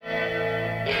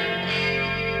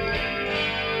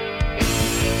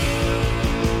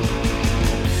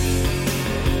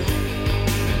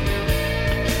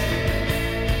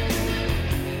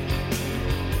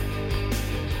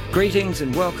Greetings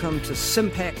and welcome to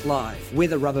SIM-PAC Live, where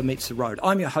the rubber meets the road.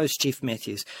 I'm your host, Geoff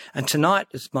Matthews, and tonight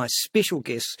is my special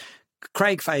guests,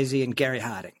 Craig Phasey and Garry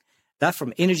Harding. They're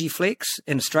from EnergyFlex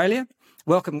in Australia.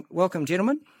 Welcome,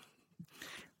 gentlemen.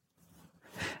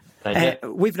 Thank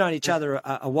you. We've known each other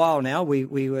a while now. We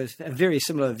were very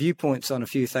similar viewpoints on a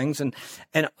few things, and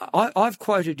I've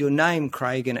quoted your name,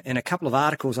 Craig, in a couple of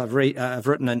articles I've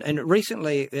written, and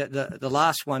recently the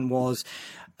last one was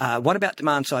what about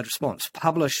demand-side response,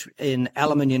 published in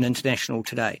Aluminium International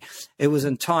today. It was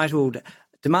entitled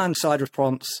Demand-Side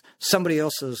Response, Somebody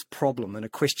Else's Problem, and a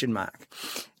question mark.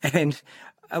 And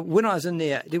when I was in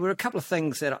there were a couple of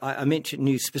things that I mentioned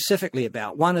you specifically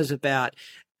about. One is about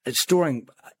storing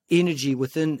energy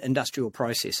within industrial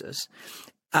processes.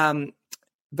 But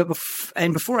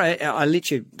before I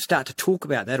let you start to talk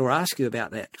about that or ask you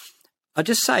about that, I'll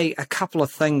just say a couple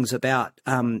of things about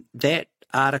that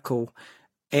article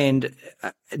and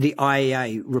the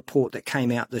IEA report that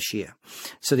came out this year.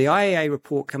 So the IEA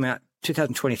report came out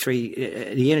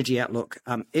 2023, the Energy Outlook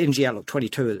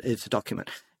 22 is the document,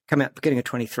 came out beginning of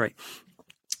 23.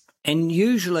 And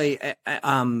usually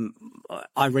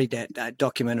I read that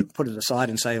document and put it aside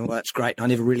and say, well, that's great, and I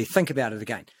never really think about it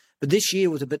again. But this year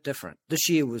was a bit different. This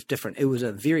year was different. It was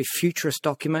a very futurist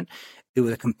document. It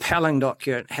was a compelling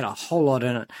document, had a whole lot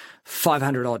in it,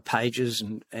 500 odd pages.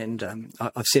 And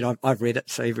I've said I've read it,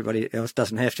 so everybody else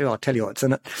doesn't have to. I'll tell you what's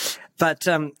in it. But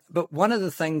one of the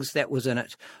things that was in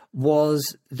it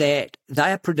was that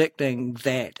they are predicting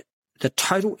that the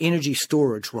total energy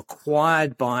storage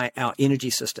required by our energy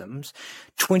systems,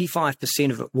 25%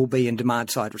 of it will be in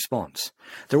demand-side response.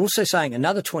 They're also saying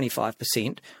another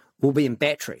 25% will be in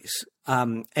batteries.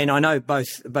 And I know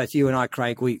both you and I,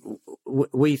 Craig,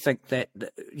 we think that,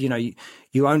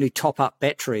 you only top up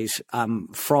batteries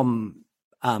from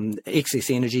excess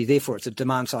energy, therefore it's a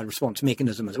demand-side response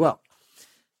mechanism as well.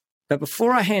 But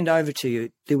before I hand over to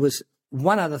you, there was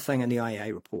one other thing in the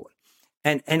IEA report.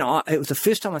 And it was the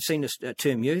first time I've seen this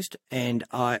term used, and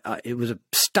it was a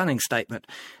stunning statement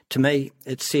to me.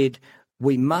 It said,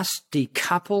 we must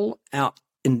decouple our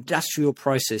industrial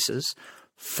processes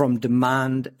from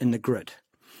demand in the grid.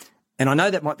 And I know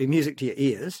that might be music to your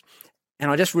ears, and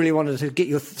I just really wanted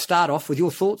to start off with your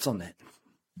thoughts on that.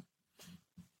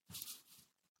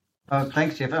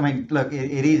 Thanks, Geoff. I mean, look,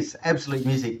 it is absolute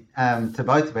music to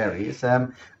both of our ears.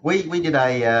 We did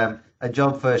a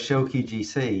job for Shell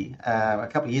QGC a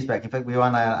couple of years back. In fact, we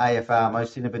won our AFR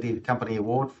Most Innovative Company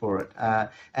Award for it.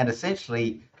 And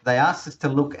essentially, they asked us to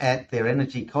look at their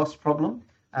energy cost problem.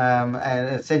 And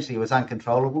essentially, it was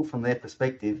uncontrollable from their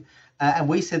perspective. And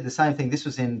we said the same thing. This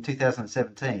was in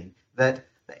 2017, that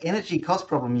the energy cost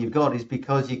problem you've got is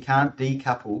because you can't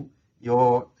decouple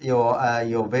your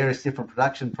various different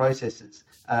production processes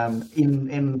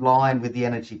in line with the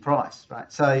energy price,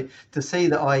 right? So to see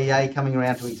the IEA coming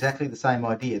around to exactly the same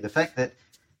idea, the fact that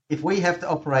if we have to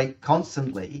operate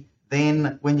constantly,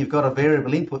 then when you've got a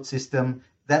variable input system,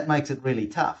 that makes it really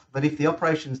tough. But if the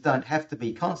operations don't have to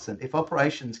be constant, if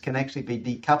operations can actually be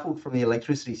decoupled from the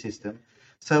electricity system,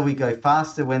 so we go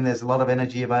faster when there's a lot of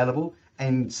energy available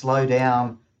and slow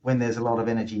down when there's a lot of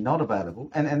energy not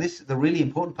available. And this, the really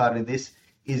important part of this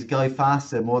is go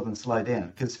faster more than slow down.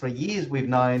 Because for years we've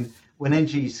known when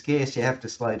energy is scarce, you have to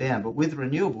slow down. But with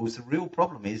renewables, the real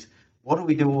problem is, what do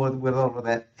we do with all of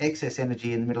that excess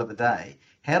energy in the middle of the day?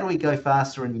 How do we go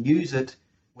faster and use it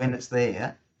when it's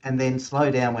there and then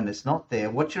slow down when it's not there?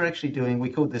 What you're actually doing,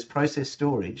 we call this process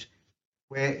storage,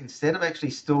 where instead of actually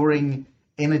storing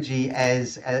energy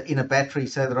as in a battery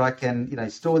so that I can,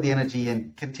 store the energy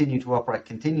and continue to operate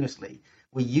continuously,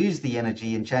 we use the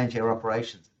energy and change our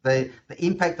operations. The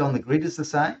impact on the grid is the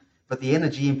same, but the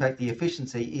energy impact, the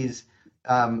efficiency is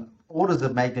orders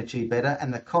of magnitude better,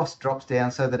 and the cost drops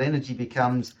down so that energy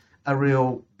becomes a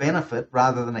real benefit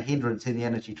rather than a hindrance in the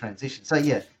energy transition. So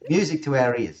yeah, music to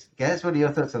our ears. Gaz, what are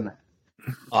your thoughts on that?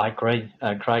 I agree,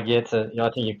 Craig. Yeah, I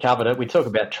think you've covered it. We talk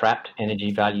about trapped energy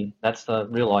value. That's the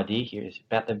real idea here, is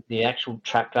about the actual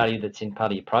trapped value that's in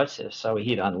part of your process. So we're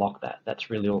here to unlock that. That's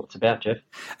really all it's about, Geoff.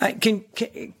 Can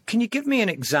you give me an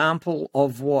example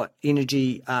of what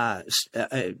energy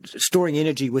storing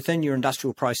energy within your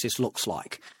industrial process looks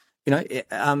like?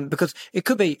 Because it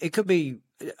could be.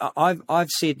 I've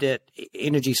said that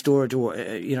energy storage, or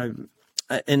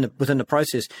within the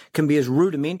process, can be as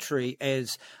rudimentary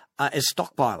as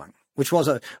stockpiling, which was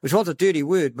a dirty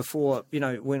word before,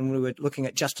 when we were looking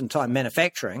at just-in-time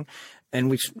manufacturing, and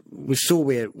we saw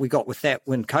where we got with that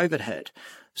when COVID hit.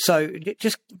 So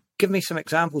just give me some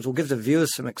examples, or give the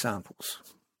viewers some examples.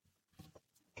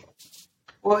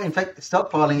 Well, in fact,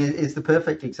 stockpiling is the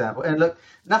perfect example. And look,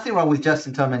 nothing wrong with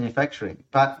just-in-time manufacturing,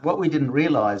 but what we didn't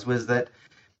realise was that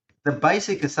the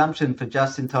basic assumption for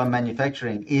just-in-time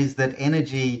manufacturing is that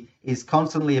energy is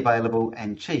constantly available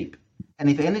and cheap. And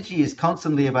if energy is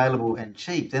constantly available and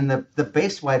cheap, then the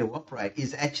best way to operate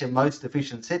is at your most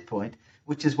efficient set point,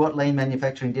 which is what lean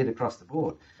manufacturing did across the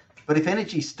board. But if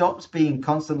energy stops being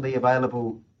constantly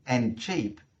available and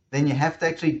cheap, then you have to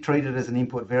actually treat it as an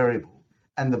input variable.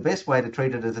 And the best way to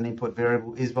treat it as an input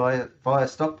variable is via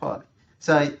stockpiling.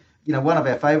 So, one of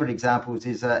our favourite examples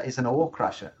is an ore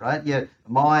crusher, right? Your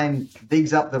mine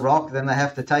digs up the rock, then they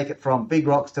have to take it from big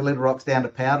rocks to little rocks down to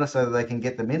powder so that they can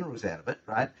get the minerals out of it,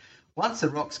 right? Once the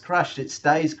rock's crushed, it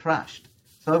stays crushed.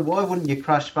 So why wouldn't you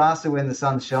crush faster when the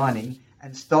sun's shining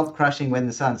and stop crushing when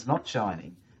the sun's not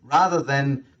shining, rather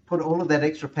than put all of that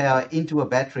extra power into a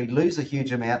battery, lose a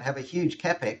huge amount, have a huge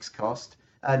capex cost,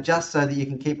 just so that you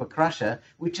can keep a crusher,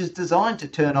 which is designed to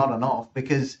turn on and off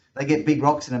because they get big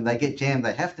rocks in them, they get jammed,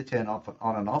 they have to turn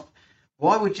on and off.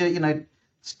 Why would you,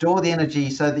 store the energy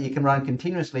so that you can run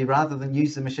continuously rather than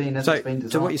use the machine as it's been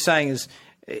designed? So what you're saying is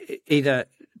either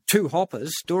two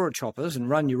hoppers, storage hoppers, and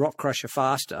run your rock crusher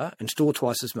faster and store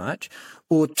twice as much,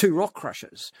 or two rock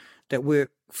crushers that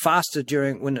work faster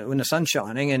during when the sun's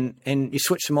shining and you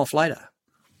switch them off later.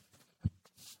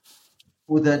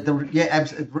 Well,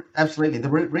 absolutely. The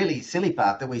really silly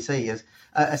part that we see is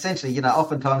essentially,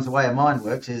 oftentimes the way a mine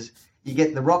works is you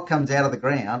get the rock comes out of the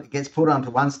ground, it gets put onto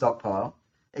one stockpile,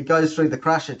 it goes through the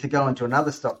crusher to go into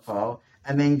another stockpile,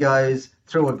 and then goes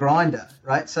through a grinder,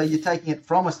 right? So you're taking it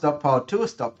from a stockpile to a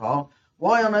stockpile.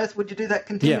 Why on earth would you do that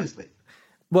continuously? Yeah.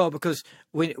 Well, because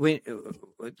when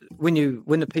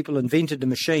the people invented the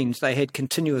machines, they had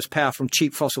continuous power from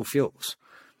cheap fossil fuels.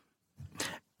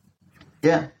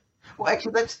 Yeah. Well,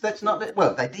 actually, that's not...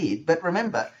 Well, they did, but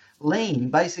remember, lean,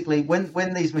 basically,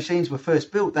 when these machines were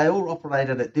first built, they all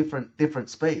operated at different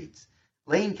speeds.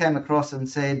 Lean came across and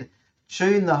said,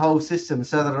 tune the whole system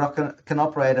so that it can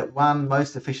operate at one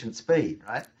most efficient speed,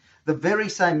 right? The very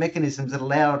same mechanisms that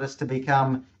allowed us to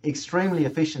become extremely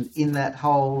efficient in that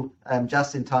whole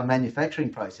just-in-time manufacturing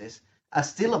process are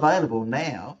still available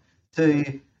now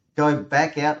to go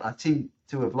back out. I seem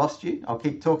to have lost you. I'll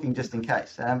keep talking just in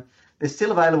case. They're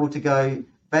still available to go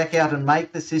back out and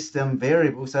make the system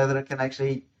variable so that it can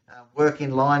actually work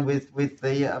in line with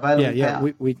the available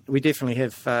power. We definitely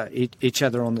have each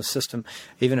other on the system,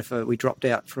 even if we dropped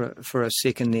out for a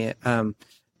second there.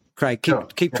 Craig,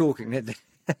 keep talking.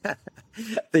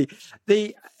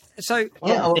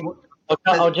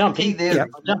 I'll jump in there.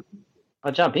 Yeah.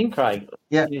 I'll jump in, Craig.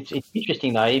 Yeah. It's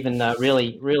interesting though. Even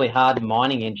really, really hard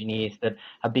mining engineers that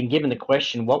have been given the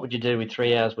question, "What would you do with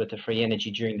 3 hours worth of free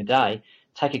energy during the day?"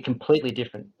 take a completely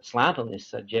different slant on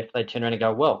this, Geoff. They turn around and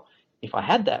go, "Well, if I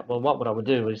had that, what I would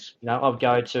do is, I would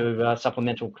go to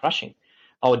supplemental crushing.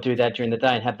 I would do that during the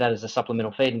day and have that as a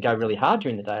supplemental feed and go really hard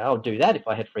during the day. I would do that if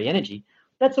I had free energy."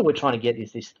 That's all we're trying to get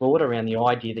is this thought around the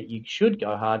idea that you should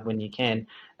go hard when you can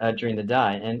during the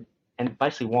day and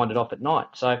basically wind it off at night.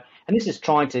 So, and this is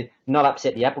trying to not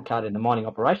upset the apple cart in the mining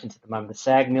operations at the moment. The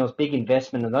SAG mills, big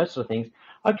investment and those sort of things.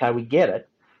 Okay, we get it.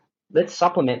 Let's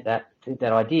supplement that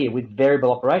idea with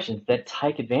variable operations that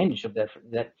take advantage of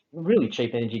that really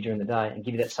cheap energy during the day and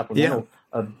give you that supplemental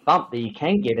bump that you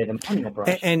can get at a mining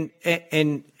operation.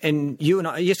 And you and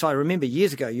I, yes, I remember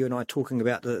years ago you and I talking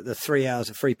about the 3 hours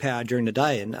of free power during the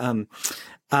day, and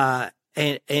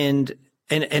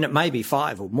it may be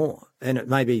 5 or more, and it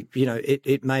may be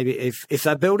it may be if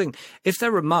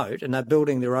they're remote and they're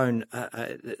building their own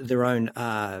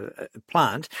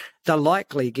plant, they're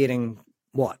likely getting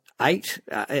 8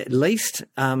 at least,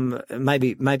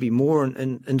 maybe more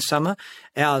in summer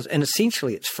hours, and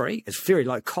essentially it's free. It's very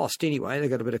low cost anyway. They've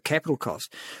got a bit of capital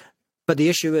cost, but the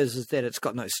issue is that it's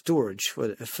got no storage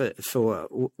for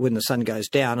when the sun goes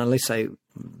down, unless they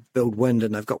build wind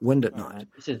and they've got wind at night.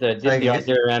 This is the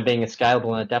idea around being a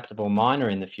scalable and adaptable miner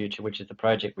in the future, which is the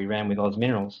project we ran with Oz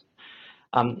Minerals.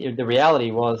 The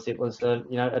reality was it was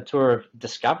a tour of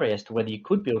discovery as to whether you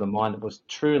could build a mine that was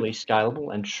truly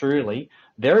scalable and truly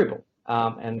variable.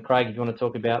 And Craig, if you want to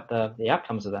talk about the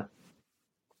outcomes of that.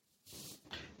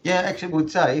 Yeah, actually, I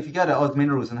would say if you go to Oz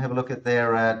Minerals and have a look at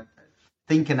their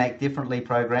Think and Act Differently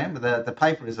program, the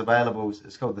paper is available.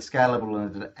 It's called the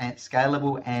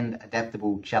Scalable and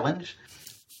Adaptable Challenge,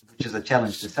 which is a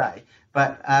challenge to say.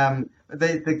 But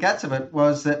the guts of it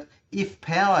was that if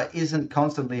power isn't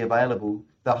constantly available,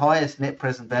 the highest net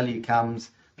present value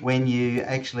comes when you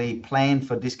actually plan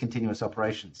for discontinuous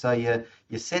operations. So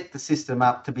you set the system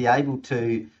up to be able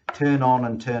to turn on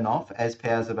and turn off as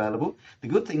power is available. The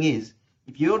good thing is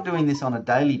If you're doing this on a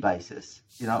daily basis,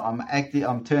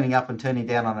 I'm turning up and turning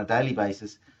down on a daily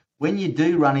basis. When you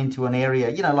do run into an area,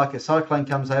 like a cyclone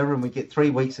comes over and we get 3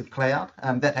 weeks of cloud,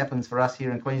 that happens for us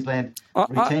here in Queensland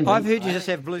routinely. I've heard you just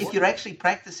have blue. If you're actually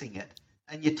practicing it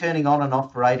and you're turning on and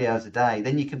off for 8 hours a day,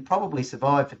 then you can probably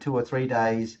survive for 2 or 3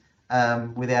 days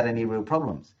without any real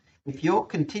problems. If you're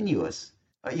continuous,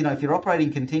 if you're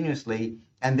operating continuously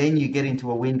and then you get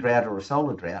into a wind drought or a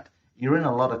solar drought, you're in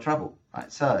a lot of trouble, right?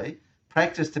 So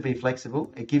practice to be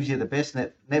flexible. It gives you the best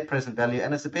net present value,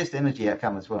 and it's the best energy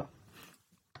outcome as well.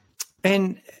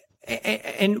 And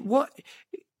what?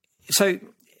 So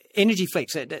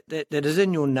EnergyFlex, that is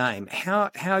in your name. How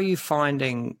are you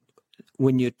finding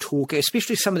when you're talking,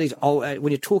 especially some of these old,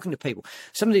 when you're talking to people,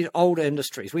 some of these older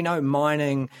industries? We know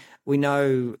mining, we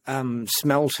know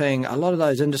smelting. A lot of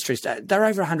those industries, they're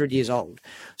over 100 years old.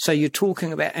 So you're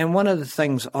talking about, and one of the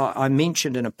things I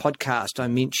mentioned in a podcast, I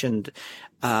mentioned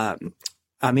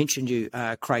you,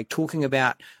 Craig, talking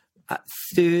about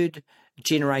third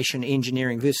generation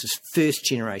engineering versus first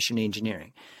generation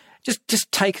engineering.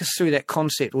 Just take us through that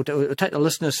concept, or take the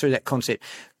listeners through that concept,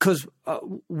 because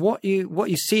what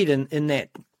you said in that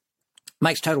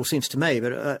makes total sense to me.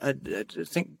 But I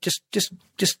think just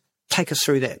take us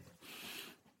through that.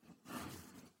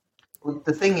 Well,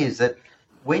 the thing is that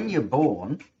when you're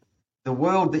born, the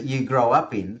world that you grow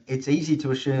up in, it's easy to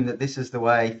assume that this is the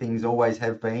way things always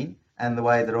have been and the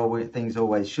way that things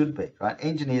always should be, right?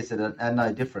 Engineers that are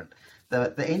no different.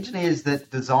 The engineers that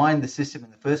design the system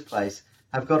in the first place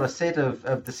have got a set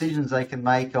of decisions they can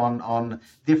make on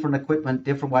different equipment,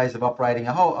 different ways of operating,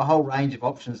 a whole range of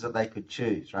options that they could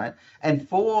choose, right? And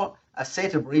for a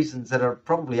set of reasons that are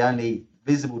probably only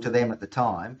visible to them at the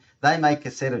time, they make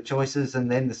a set of choices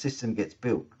and then the system gets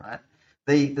built, right?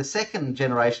 The second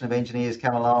generation of engineers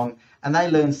come along and they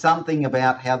learn something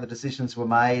about how the decisions were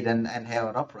made and how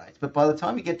it operates. But by the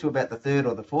time you get to about the third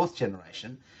or the fourth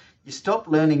generation, you stop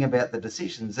learning about the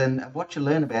decisions, and what you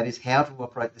learn about is how to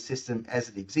operate the system as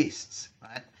it exists,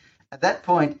 right? At that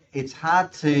point, it's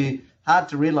hard to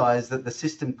realise that the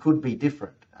system could be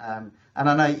different. And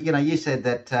I know, you said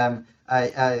that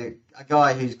a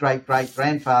guy whose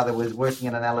great-great-grandfather was working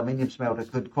in an aluminium smelter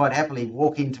could quite happily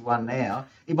walk into one now.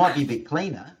 It might be a bit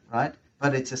cleaner, right?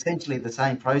 But it's essentially the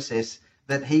same process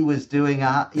that he was doing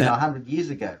 100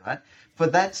 years ago, right? For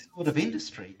that sort of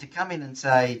industry to come in and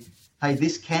say, hey,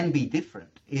 this can be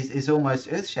different, is almost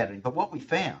earth-shattering. But what we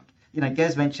found,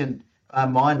 Gaz mentioned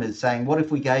miners saying, what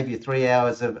if we gave you 3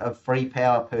 hours of free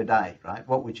power per day, right?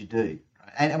 What would you do?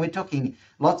 Right? And we're talking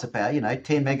lots of power, 10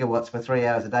 megawatts for 3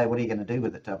 hours a day. What are you going to do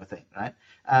with it, type of thing, right?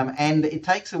 And it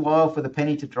takes a while for the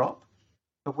penny to drop.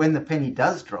 But when the penny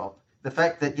does drop, the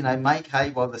fact that, make hay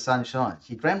while the sun shines.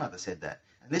 Your grandmother said that.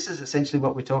 And this is essentially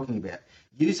what we're talking about.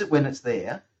 Use it when it's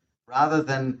there, rather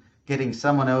than getting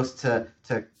someone else to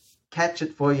catch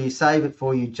it for you, save it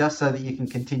for you, just so that you can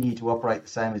continue to operate the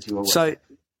same as you always have.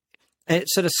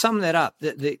 So to sum that up,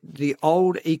 the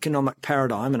old economic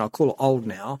paradigm, and I call it old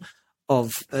now,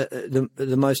 of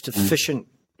the most efficient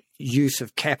use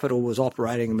of capital was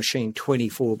operating a machine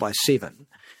 24/7,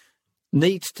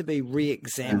 needs to be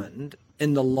re-examined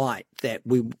in the light that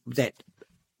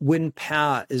when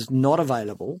power is not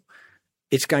available,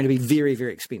 it's going to be very,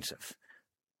 very expensive.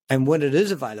 And when it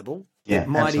is available, it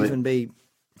might even be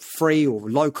free or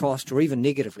low cost or even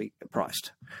negatively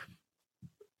priced.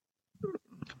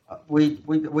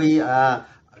 We are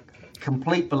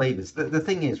complete believers. The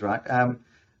thing is, right,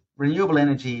 renewable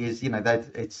energy is,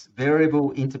 it's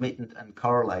variable, intermittent and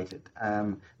correlated.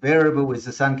 Variable is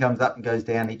the sun comes up and goes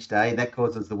down each day. That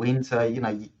causes the wind. So,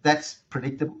 that's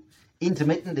predictable.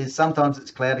 Intermittent is sometimes it's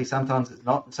cloudy, sometimes it's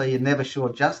not. So you're never sure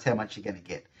just how much you're going to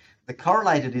get. The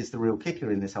correlated is the real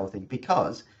kicker in this whole thing,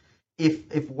 because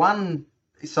if one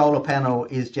solar panel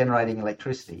is generating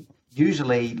electricity,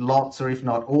 usually lots, or if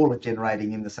not all, are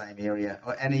generating in the same area.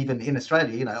 And even in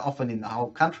Australia, often in the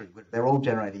whole country, they're all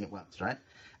generating at once, right?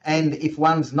 And if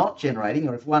one's not generating,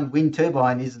 or if one wind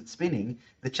turbine isn't spinning,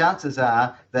 the chances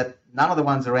are that none of the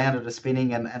ones around it are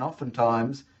spinning. And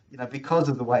oftentimes, because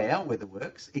of the way our weather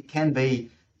works, it can be,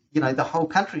 the whole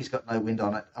country's got no wind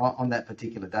on it on that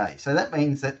particular day. So that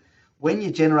means that when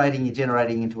you're generating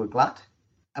into a glut.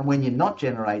 And when you're not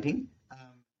generating,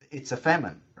 it's a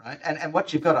famine, right? And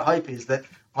what you've got to hope is that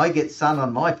I get sun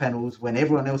on my panels when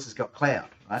everyone else has got cloud,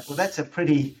 right? Well, that's a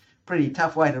pretty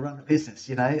tough way to run a business,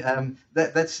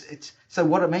 So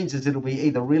what it means is it'll be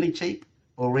either really cheap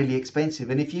or really expensive.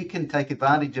 And if you can take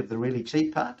advantage of the really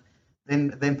cheap part,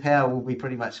 then power will be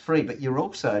pretty much free. But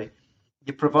you're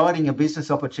providing a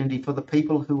business opportunity for the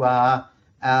people who are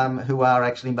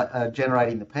actually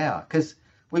generating the power. Because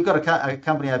we've got a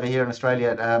company over here in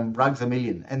Australia, Rugs A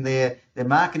Million, and their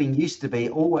marketing used to be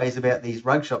always about these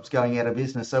rug shops going out of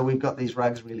business. So we've got these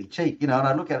rugs really cheap, and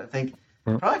I look at it and think,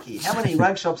 crikey, how many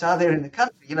rug shops are there in the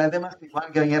country? There must be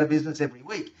one going out of business every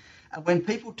week. And when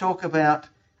people talk about,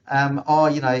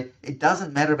 it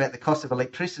doesn't matter about the cost of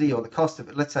electricity or the cost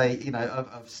of, let's say,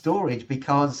 of storage,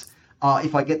 because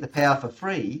if I get the power for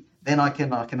free, then I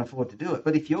can afford to do it.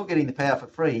 But if you're getting the power for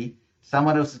free,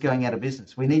 someone else is going out of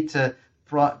business. We need to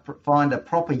find a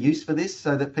proper use for this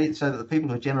so that the people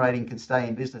who are generating can stay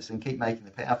in business and keep making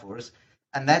the power for us.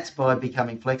 And that's by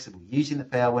becoming flexible, using the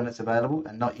power when it's available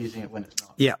and not using it when it's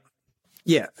not.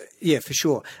 Yeah, for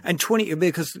sure. And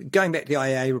because going back to the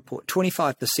IEA report,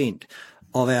 25%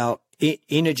 of our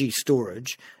energy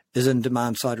storage is in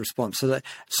demand side response. And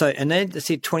then they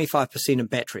said 25% in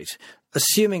batteries,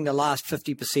 assuming the last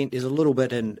 50% is a little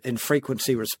bit in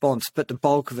frequency response, but the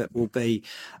bulk of it will be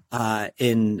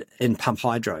in pump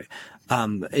hydro.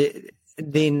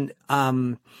 Then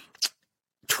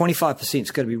 25%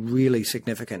 is going to be really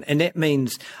significant. And that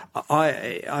means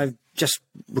I've just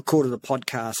recorded a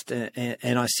podcast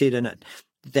and I said in it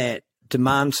that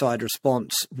demand side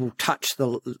response will touch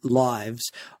the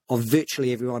lives of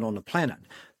virtually everyone on the planet,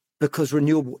 because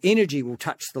renewable energy will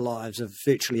touch the lives of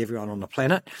virtually everyone on the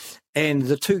planet. And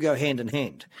the two go hand in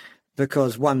hand,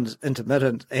 because one's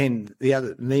intermittent and the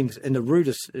other means, in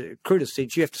the crudest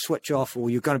sense, you have to switch off, or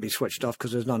you're going to be switched off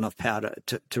because there's not enough power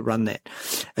to run that.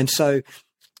 And so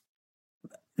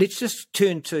let's just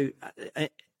turn to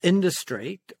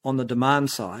industry on the demand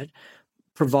side,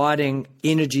 providing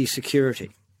energy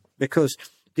security, because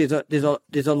there's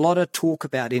a lot of talk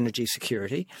about energy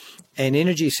security,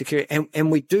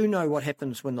 and we do know what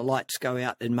happens when the lights go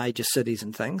out in major cities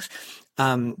and things.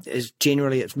 Is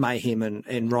generally it's mayhem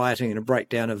and rioting and a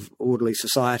breakdown of orderly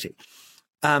society.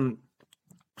 And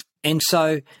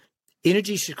so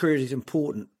energy security is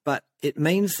important, but it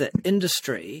means that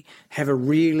industry have a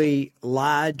really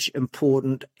large,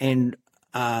 important and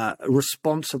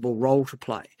responsible role to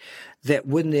play, that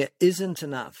when there isn't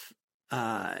enough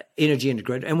energy in the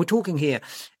grid, and we're talking here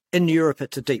in Europe,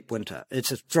 it's a deep winter.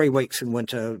 It's 3 weeks in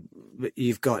winter.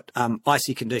 You've got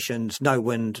icy conditions, no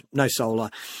wind, no solar.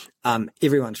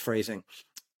 Everyone's freezing.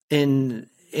 In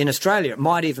Australia, it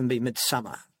might even be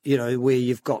midsummer, where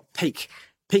you've got peak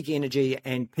energy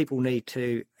and people need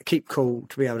to keep cool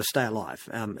to be able to stay alive,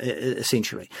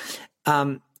 essentially.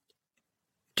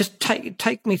 Just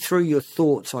take me through your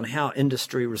thoughts on how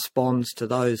industry responds to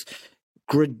those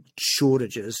grid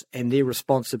shortages and their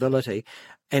responsibility.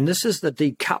 And this is the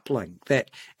decoupling, that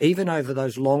even over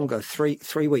those longer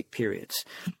three-week periods.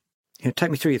 Take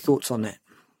me through your thoughts on that.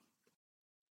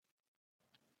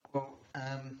 Well,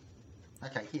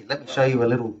 okay, here, let me show you a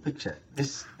little picture.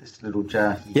 This little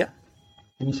jar here. Yeah.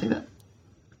 Can you see that?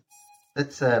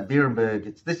 That's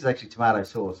Beerenberg. This is actually tomato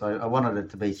sauce. I wanted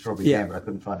it to be strawberry jam, but I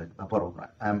couldn't find a bottle,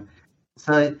 right?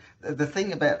 So the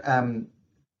thing about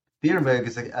Beerenberg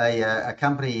is a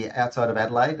company outside of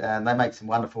Adelaide, and they make some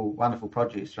wonderful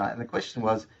produce, right? And the question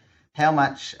was, how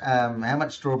much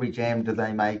strawberry jam do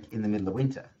they make in the middle of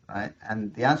winter, right?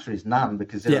 And the answer is none,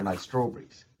 because there are no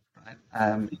strawberries,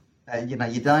 right?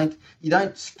 You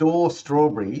don't store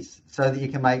strawberries so that you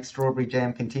can make strawberry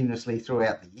jam continuously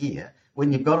throughout the year.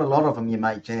 When you've got a lot of them, you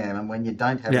make jam, and when you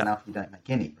don't have enough, you don't make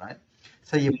any, right?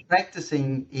 So you're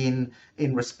practicing in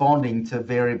responding to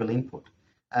variable input.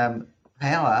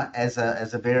 Power as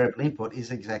a variable input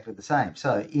is exactly the same.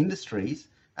 So industries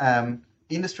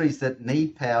that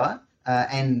need power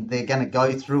and they're going to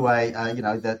go through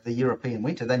the European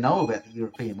winter. They know about the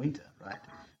European winter, right?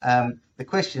 The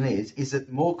question is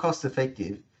it more cost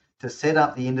effective to set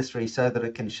up the industry so that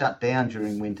it can shut down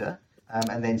during winter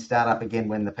and then start up again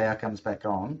when the power comes back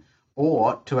on,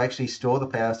 or to actually store the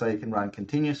power so you can run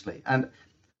continuously? And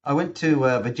I went to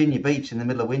Virginia Beach in the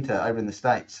middle of winter over in the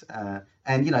States,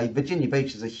 and Virginia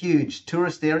Beach is a huge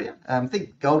tourist area.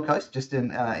 Think Gold Coast, just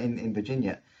in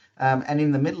Virginia, and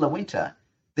in the middle of winter,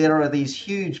 there are these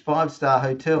huge 5-star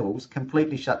hotels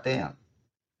completely shut down.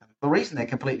 The reason they're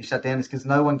completely shut down is because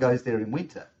no one goes there in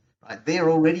winter. Right?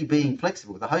 They're already being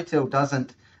flexible. The hotel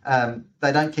doesn't.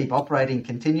 They don't keep operating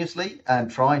continuously and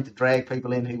trying to drag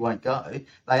people in who won't go.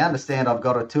 They understand I've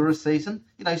got a tourist season.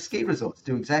 Ski resorts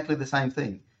do exactly the same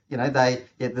thing.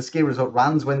 The ski resort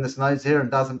runs when the snow's there and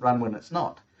doesn't run when it's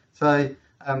not. So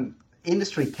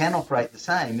industry can operate the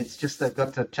same. It's just they've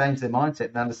got to change their mindset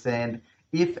and understand,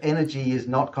 if energy is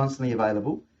not constantly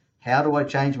available, how do I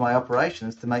change my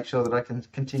operations to make sure that I can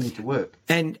continue to work?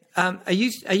 And are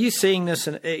you seeing this?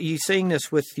 Are you seeing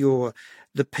this with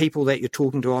the people that you're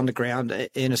talking to on the ground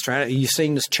in Australia? Are you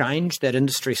seeing this change? That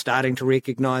industry starting to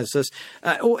recognise this,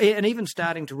 and even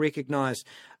starting to recognise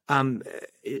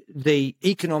the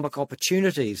economic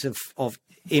opportunities of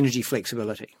energy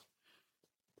flexibility?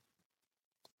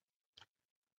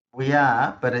 We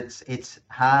are, but it's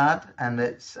hard, and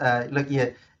it's look,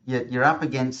 you're up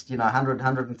against 100,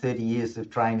 130 years of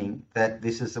training that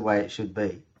this is the way it should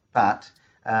be. But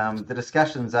the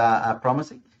discussions are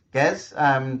promising. Gaz,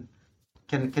 can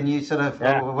you sort of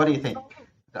what do you think?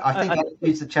 I think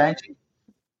attitudes are changing.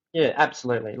 Yeah,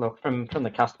 absolutely. Look, from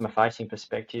the customer-facing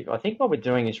perspective, I think what we're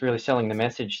doing is really selling the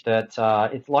message that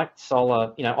it's like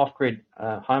solar, off-grid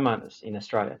homeowners in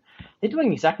Australia. They're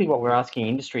doing exactly what we're asking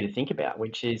industry to think about,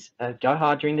 which is go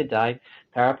hard during the day,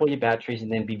 power up all your batteries, and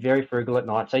then be very frugal at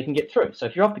night so you can get through. So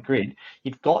if you're off the grid,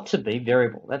 you've got to be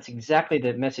variable. That's exactly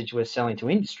the message we're selling to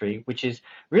industry, which is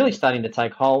really starting to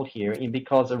take hold here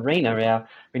because ARENA, our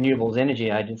Renewables Energy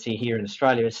Agency here in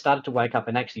Australia, has started to wake up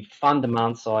and actually fund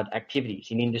demand-side activities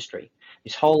in industry.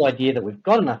 This whole idea that we've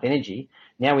got enough energy,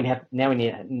 now we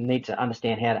need to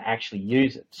understand how to actually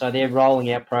use it. So they're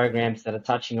rolling out programs that are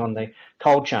touching on the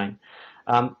cold chain,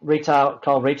 cold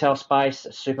retail space,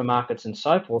 supermarkets and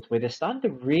so forth, where they're starting to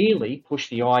really push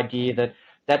the idea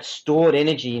that stored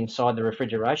energy inside the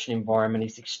refrigeration environment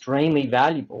is extremely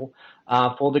valuable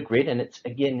for the grid, and it's,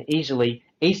 again, easily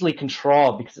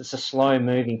controlled because it's a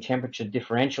slow-moving temperature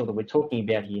differential that we're talking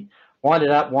about here. Wind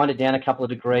it up, wind it down a couple of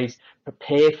degrees,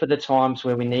 prepare for the times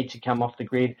where we need to come off the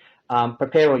grid,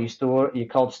 prepare all your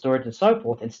cold storage and so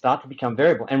forth, and start to become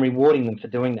variable and rewarding them for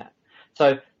doing that.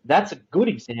 So that's a good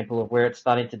example of where it's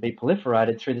starting to be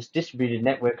proliferated through this distributed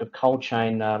network of cold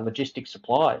chain logistics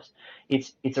suppliers.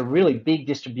 It's a really big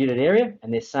distributed area,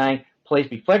 and they're saying, please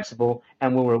be flexible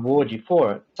and we'll reward you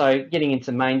for it. So getting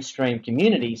into mainstream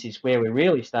communities is where we're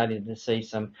really starting to see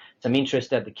some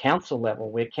interest at the council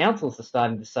level, where councils are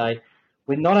starting to say,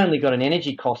 we've not only got an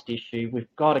energy cost issue, we've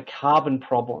got a carbon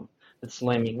problem that's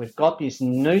looming. We've got this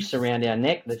noose around our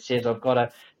neck that says I've got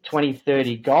a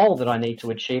 2030 goal that I need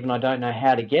to achieve and I don't know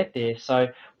how to get there. So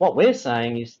what we're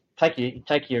saying is take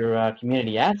your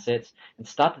community assets and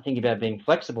start to think about being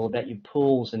flexible about your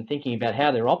pools and thinking about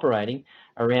how they're operating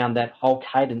around that whole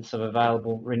cadence of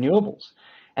available renewables.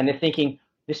 And they're thinking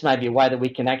this may be a way that we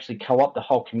can actually co-opt the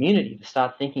whole community to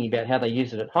start thinking about how they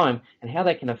use it at home and how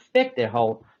they can affect their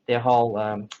whole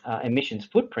emissions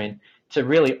footprint to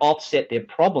really offset their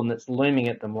problem that's looming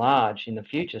at them large in the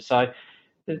future. So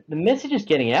the message is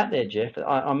getting out there, Geoff.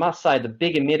 I must say the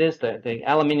big emitters, the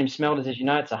aluminium smelters, as you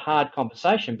know, it's a hard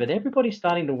conversation, but everybody's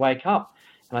starting to wake up.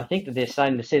 And I think that they're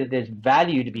starting to see that there's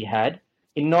value to be had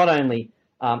in not only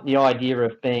the idea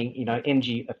of being,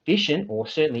 energy efficient or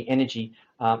certainly energy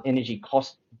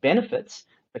cost benefits.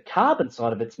 The carbon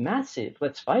side of it's massive,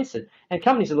 let's face it. And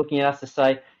companies are looking at us to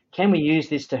say, can we use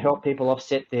this to help people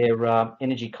offset their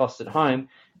energy costs at home?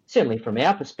 Certainly from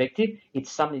our perspective,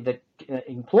 it's something that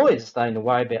employers are starting to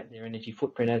worry about their energy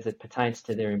footprint as it pertains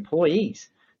to their employees.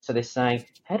 So they're saying,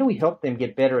 how do we help them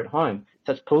get better at home?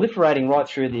 So it's proliferating right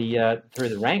through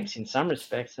the ranks in some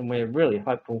respects, and we're really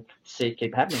hopeful to see it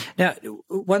keep happening. Now,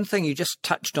 one thing you just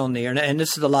touched on there, and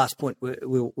this is the last point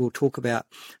we'll talk about,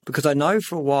 because I know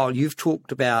for a while you've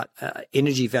talked about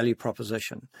energy value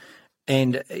proposition.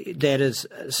 And that is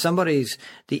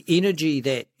the energy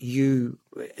that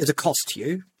is a cost to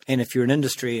you. And if you're an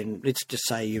industry and let's just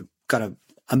say you've got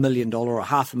 $1 million or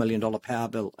 $500,000 power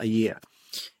bill a year,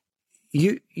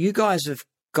 you guys have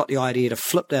got the idea to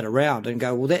flip that around and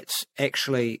go, well, that's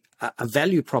actually a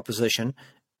value proposition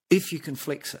if you can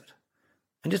flex it.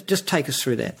 And just take us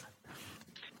through that.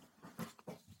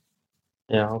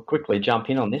 Yeah, I'll quickly jump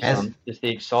in on this one. Just the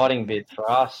exciting bit for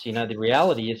us, the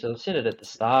reality is, I said it at the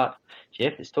start,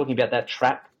 Geoff, is talking about that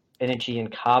trapped energy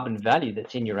and carbon value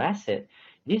that's in your asset.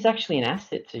 It is actually an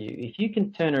asset to you. If you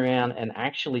can turn around and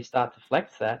actually start to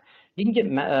flex that, you can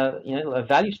get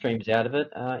value streams out of it,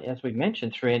 as we've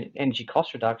mentioned, through energy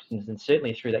cost reductions and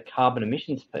certainly through that carbon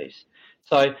emissions piece.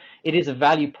 So it is a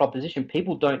value proposition.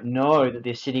 People don't know that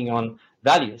they're sitting on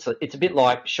value. So it's a bit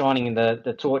like shining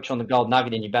the torch on the gold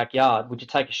nugget in your backyard. Would you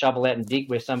take a shovel out and dig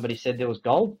where somebody said there was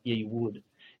gold? Yeah, you would.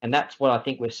 And that's what I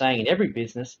think we're saying in every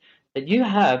business, that you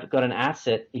have got an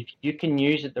asset if you can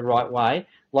use it the right way,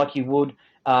 like you would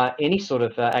any sort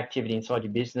of activity inside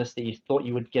your business that you thought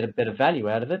you would get a better value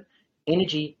out of it.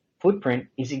 Energy footprint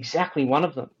is exactly one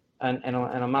of them. And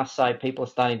I must say, people are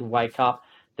starting to wake up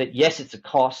that, yes, it's a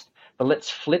cost, but let's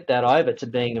flip that over to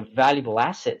being a valuable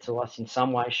asset to us in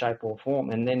some way, shape or form.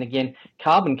 And then again,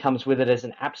 carbon comes with it as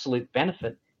an absolute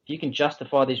benefit. If you can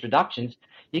justify these reductions,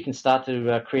 you can start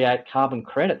to create carbon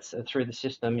credits through the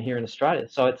system here in Australia.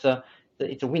 So it's a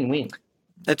win-win.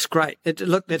 That's great. That's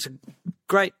a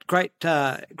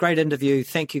great interview.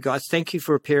 Thank you, guys. Thank you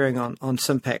for appearing on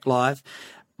SIM-PAC Live.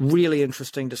 Really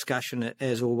interesting discussion,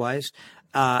 as always.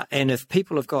 And if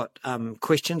people have got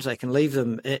questions, they can leave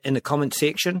them in the comment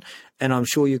section, and I'm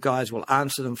sure you guys will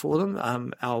answer them for them.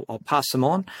 I'll pass them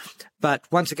on. But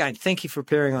once again, thank you for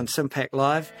appearing on SIM-PAC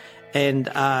Live, and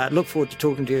look forward to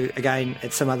talking to you again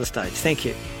at some other stage. Thank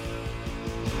you.